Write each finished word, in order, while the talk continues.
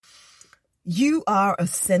You are a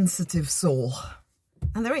sensitive soul.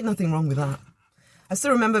 And there ain't nothing wrong with that. I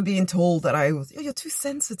still remember being told that you're too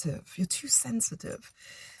sensitive. You're too sensitive.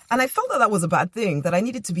 And I felt that was a bad thing, that I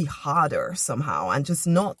needed to be harder somehow and just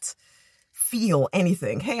not feel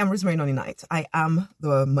anything. Hey, I'm Rosemary Nonny Knight. I am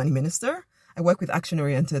the money minister. I work with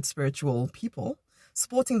action-oriented spiritual people,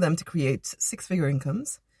 supporting them to create six-figure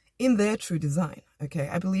incomes in their true design. Okay,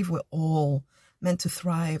 I believe we're all meant to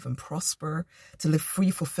thrive and prosper, to live free,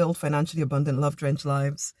 fulfilled, financially abundant, love-drenched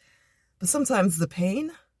lives. But sometimes the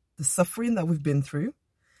pain, the suffering that we've been through,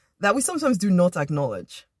 that we sometimes do not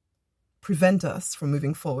acknowledge, prevent us from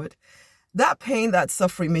moving forward. That pain, that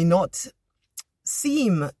suffering may not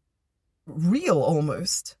seem real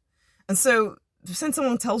almost. And so since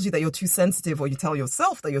someone tells you that you're too sensitive, or you tell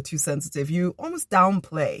yourself that you're too sensitive, you almost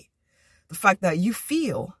downplay the fact that you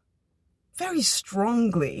feel very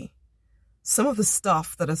strongly some of the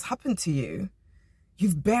stuff that has happened to you.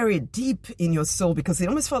 You've buried deep in your soul because it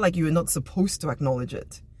almost felt like you were not supposed to acknowledge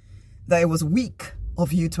it, that it was weak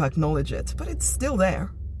of you to acknowledge it, but it's still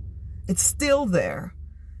there. It's still there,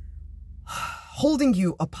 holding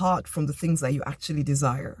you apart from the things that you actually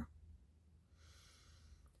desire.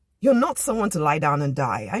 You're not someone to lie down and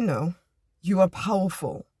die. I know. You are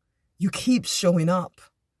powerful. You keep showing up,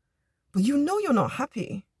 but you know you're not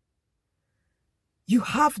happy. You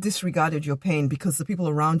have disregarded your pain because the people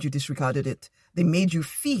around you disregarded it. They made you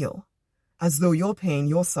feel as though your pain,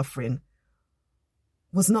 your suffering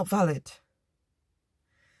was not valid.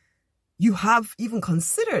 You have even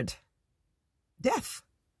considered death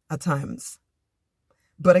at times.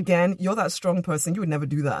 But again, you're that strong person. You would never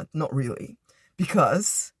do that. Not really.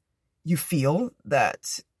 Because you feel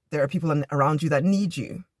that there are people around you that need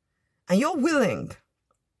you. And you're willing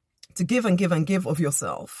to give and give and give of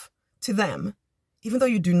yourself to them, even though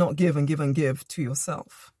you do not give and give and give to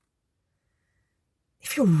yourself.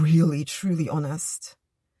 If you're really, truly honest,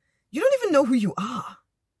 you don't even know who you are.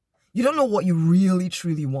 You don't know what you really,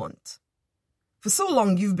 truly want. For so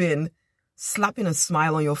long, you've been slapping a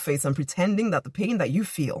smile on your face and pretending that the pain that you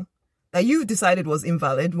feel, that you decided was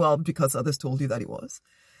invalid, well, because others told you that it was.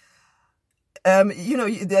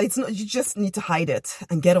 It's not. You just need to hide it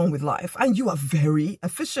and get on with life. And you are very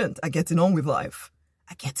efficient at getting on with life,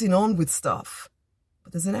 at getting on with stuff.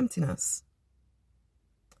 But there's an emptiness.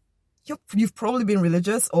 You've probably been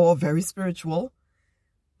religious or very spiritual,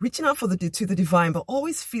 reaching out to the divine, but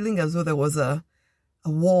always feeling as though there was a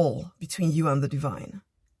wall between you and the divine.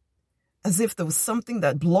 As if there was something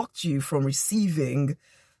that blocked you from receiving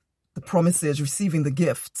the promises, receiving the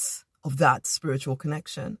gifts of that spiritual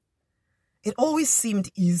connection. It always seemed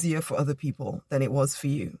easier for other people than it was for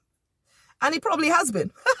you. And it probably has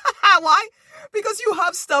been. Why? Because you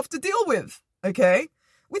have stuff to deal with, okay?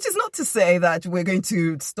 Which is not to say that we're going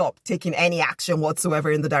to stop taking any action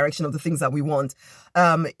whatsoever in the direction of the things that we want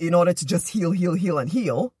in order to just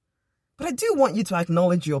heal. But I do want you to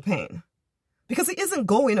acknowledge your pain. Because it isn't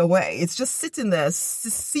going away. It's just sitting there,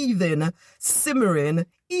 seething, simmering,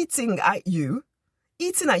 eating at you,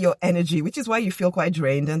 eating at your energy, which is why you feel quite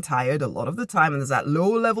drained and tired a lot of the time. And there's that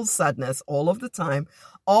low-level sadness all of the time,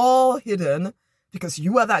 all hidden, because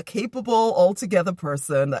you are that capable, altogether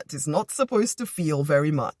person that is not supposed to feel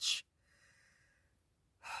very much.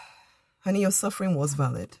 Honey, your suffering was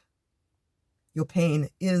valid. Your pain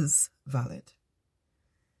is valid.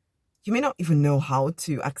 You may not even know how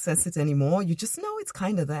to access it anymore. You just know it's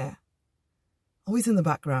kind of there. Always in the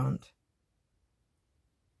background.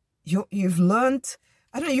 You've learned,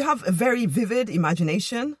 you have a very vivid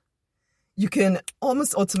imagination. You can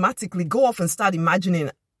almost automatically go off and start imagining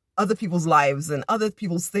other people's lives and other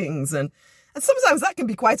people's things. And sometimes that can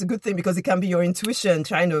be quite a good thing because it can be your intuition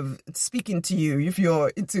kind of speaking to you. If you're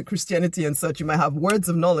into Christianity and such, you might have words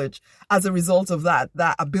of knowledge as a result of that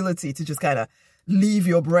ability to just kind of leave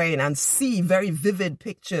your brain and see very vivid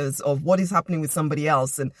pictures of what is happening with somebody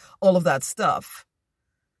else and all of that stuff.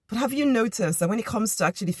 But have you noticed that when it comes to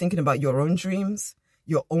actually thinking about your own dreams,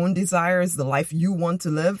 your own desires, the life you want to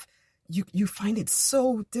live, you find it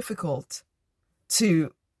so difficult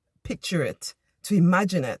to picture it, to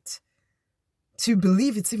imagine it, to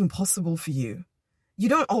believe it's even possible for you. You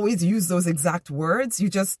don't always use those exact words. You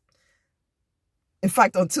just, in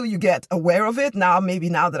fact, until you get aware of it, now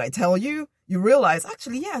that I tell you, you realize,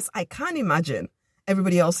 actually, yes, I can imagine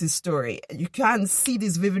everybody else's story. You can see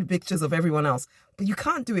these vivid pictures of everyone else, but you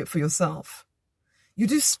can't do it for yourself. You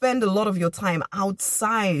do spend a lot of your time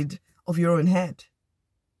outside of your own head,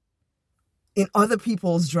 in other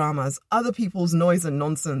people's dramas, other people's noise and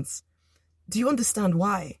nonsense. Do you understand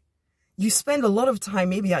why? You spend a lot of time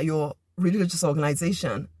maybe at your religious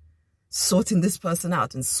organization sorting this person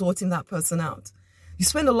out and sorting that person out. You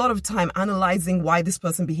spend a lot of time analyzing why this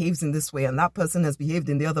person behaves in this way and that person has behaved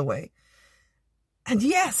in the other way. And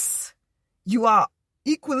yes, you are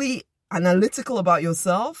equally analytical about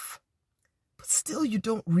yourself, but still you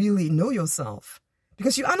don't really know yourself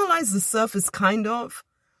because you analyze the surface kind of,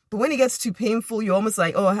 but when it gets too painful, you're almost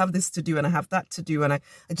like, oh, I have this to do and I have that to do and I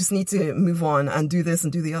just need to move on and do this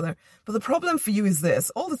and do the other. But the problem for you is this,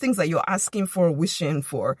 all the things that you're asking for, wishing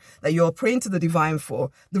for, that you're praying to the divine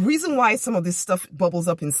for, the reason why some of this stuff bubbles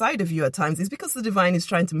up inside of you at times is because the divine is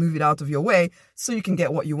trying to move it out of your way so you can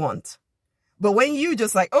get what you want. But when you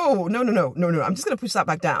just like, oh, no, I'm just going to push that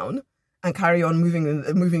back down and carry on moving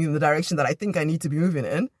in the direction that I think I need to be moving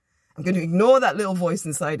in. I'm going to ignore that little voice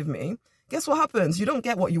inside of me. Guess what happens? You don't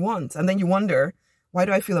get what you want. And then you wonder, why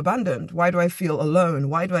do I feel abandoned? Why do I feel alone?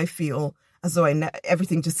 Why do I feel as though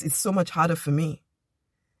everything just is so much harder for me?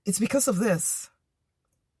 It's because of this.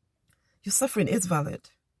 Your suffering is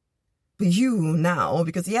valid. But you now,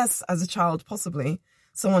 because yes, as a child, possibly,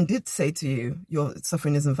 someone did say to you, your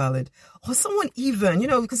suffering isn't valid. Or someone even,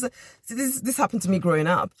 because this happened to me growing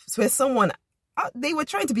up, where someone, they were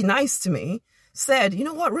trying to be nice to me, said, you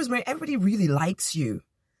know what, Rosemary, everybody really likes you.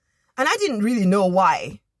 And I didn't really know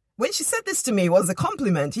why. When she said this to me, it was a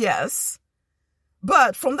compliment, yes.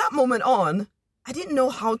 But from that moment on, I didn't know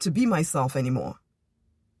how to be myself anymore.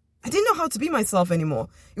 It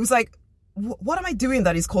was like, what am I doing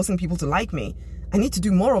that is causing people to like me? I need to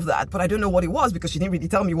do more of that, but I don't know what it was because she didn't really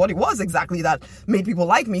tell me what it was exactly that made people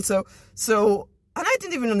like me. So, and I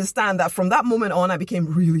didn't even understand that from that moment on, I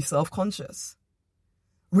became really self-conscious,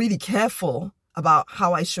 really careful about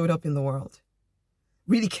how I showed up in the world,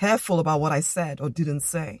 really careful about what I said or didn't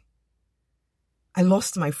say. I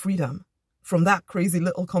lost my freedom from that crazy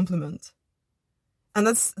little compliment. And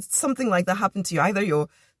that's something like that happened to you. Either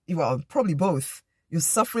probably both. Your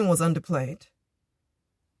suffering was underplayed.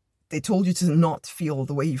 They told you to not feel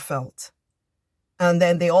the way you felt. And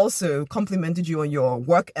then they also complimented you on your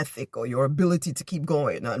work ethic or your ability to keep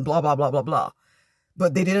going and blah, blah, blah, blah, blah.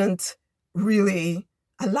 But they didn't really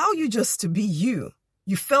allow you just to be you.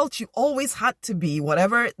 You felt you always had to be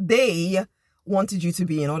whatever they wanted you to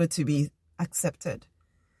be in order to be accepted.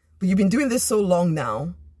 But you've been doing this so long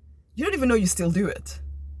now, you don't even know you still do it.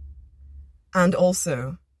 And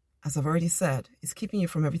also, as I've already said, it's keeping you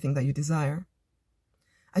from everything that you desire.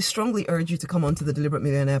 I strongly urge you to come onto the Deliberate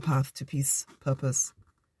Millionaire path to peace, purpose,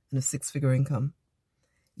 and a six-figure income.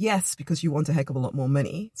 Yes, because you want a heck of a lot more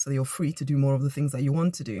money, so you're free to do more of the things that you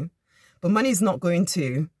want to do. But money is not going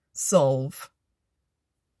to solve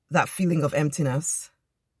that feeling of emptiness,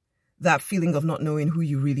 that feeling of not knowing who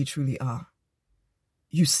you really truly are.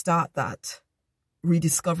 You start that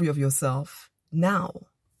rediscovery of yourself now.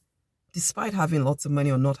 Despite having lots of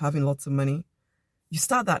money or not having lots of money, you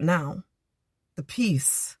start that now. The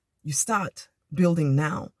peace you start building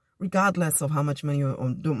now, regardless of how much money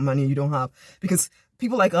you don't have. Because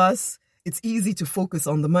people like us, it's easy to focus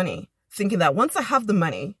on the money, thinking that once I have the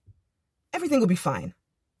money, everything will be fine.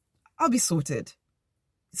 I'll be sorted.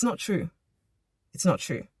 It's not true. It's not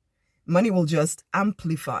true. Money will just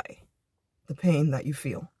amplify the pain that you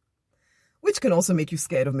feel, which can also make you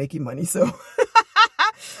scared of making money. So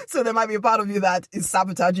there might be a part of you that is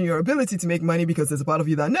sabotaging your ability to make money because there's a part of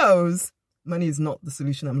you that knows money is not the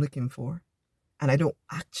solution I'm looking for. And I don't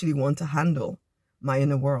actually want to handle my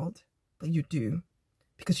inner world. But you do,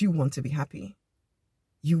 because you want to be happy.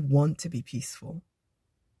 You want to be peaceful.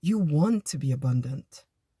 You want to be abundant.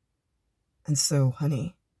 And so,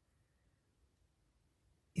 honey,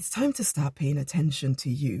 it's time to start paying attention to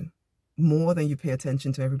you more than you pay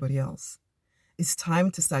attention to everybody else. It's time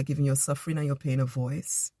to start giving your suffering and your pain a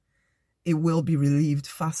voice. It will be relieved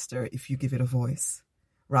faster if you give it a voice,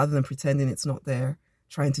 rather than pretending it's not there,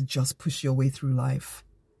 trying to just push your way through life.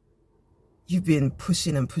 You've been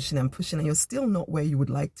pushing and pushing and pushing, and you're still not where you would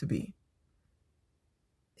like to be.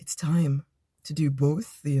 It's time to do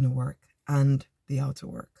both the inner work and the outer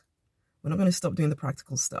work. We're not going to stop doing the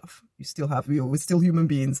practical stuff. We're still human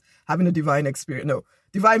beings having a divine experience. No,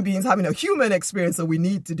 divine beings having a human experience, so we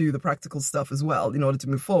need to do the practical stuff as well in order to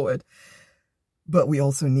move forward. But we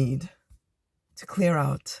also need to clear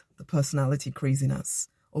out the personality craziness,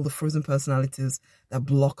 all the frozen personalities that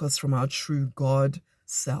block us from our true God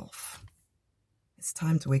self. It's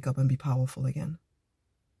time to wake up and be powerful again.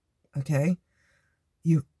 Okay?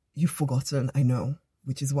 You've forgotten, I know,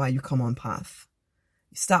 which is why you come on path.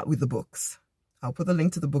 You start with the books. I'll put the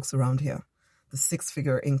link to the books around here. The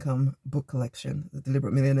Six-Figure Income book collection, the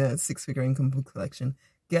Deliberate Millionaire Six-Figure Income book collection.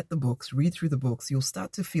 Get the books, read through the books. You'll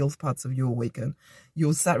start to feel parts of you awaken.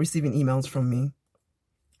 You'll start receiving emails from me.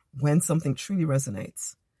 When something truly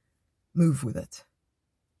resonates, move with it.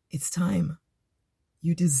 It's time.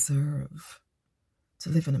 You deserve to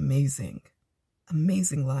live an amazing,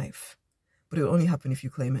 amazing life. But it will only happen if you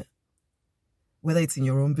claim it. Whether it's in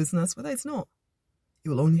your own business, whether it's not. It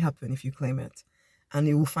will only happen if you claim it. And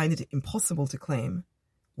you will find it impossible to claim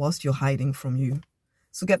whilst you're hiding from you.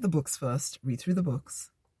 So get the books first, read through the books,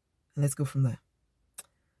 and let's go from there.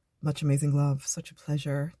 Much amazing love. Such a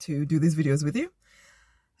pleasure to do these videos with you.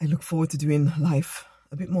 I look forward to doing life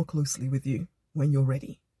a bit more closely with you when you're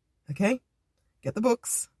ready. Okay? Get the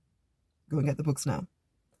books. Go and get the books now.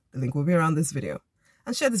 The link will be around this video.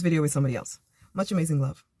 And share this video with somebody else. Much amazing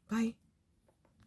love. Bye.